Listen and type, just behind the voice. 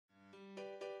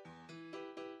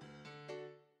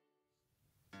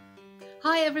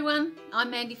Hi everyone,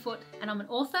 I'm Mandy Foot and I'm an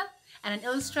author and an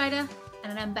illustrator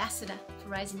and an ambassador for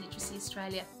Raising Literacy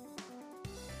Australia.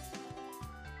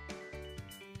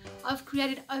 I've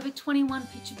created over 21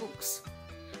 picture books,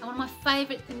 and one of my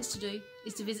favourite things to do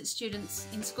is to visit students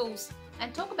in schools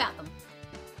and talk about them.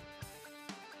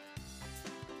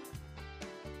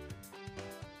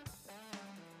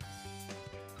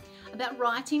 About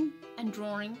writing and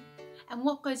drawing and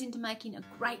what goes into making a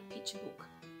great picture book,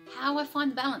 how I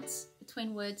find the balance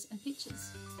between words and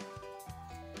pictures.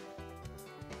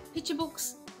 Picture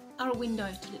books are a window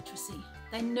to literacy.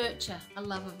 They nurture a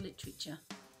love of literature.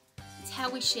 It's how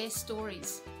we share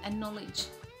stories and knowledge.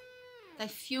 They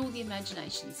fuel the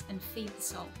imaginations and feed the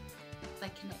soul.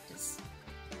 They connect us.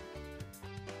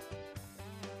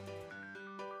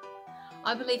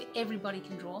 I believe everybody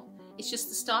can draw. It's just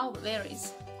the style that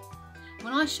varies.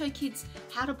 When I show kids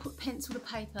how to put pencil to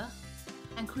paper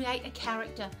and create a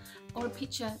character or a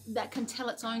picture that can tell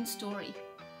its own story,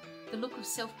 the look of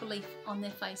self-belief on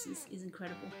their faces is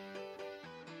incredible.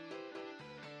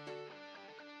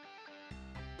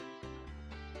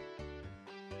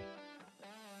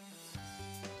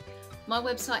 My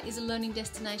website is a learning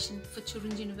destination for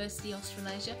Children's University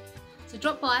Australasia, so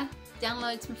drop by,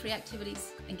 download some free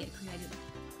activities and get creative.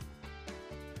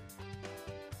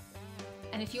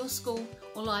 And if your school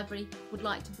or library would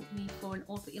like to book me for an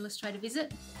author illustrator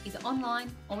visit, either online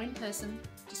or in person,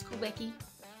 just call Becky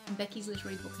from Becky's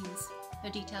Literary Bookings. Her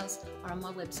details are on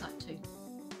my website too.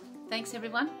 Thanks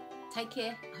everyone, take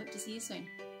care, I hope to see you soon.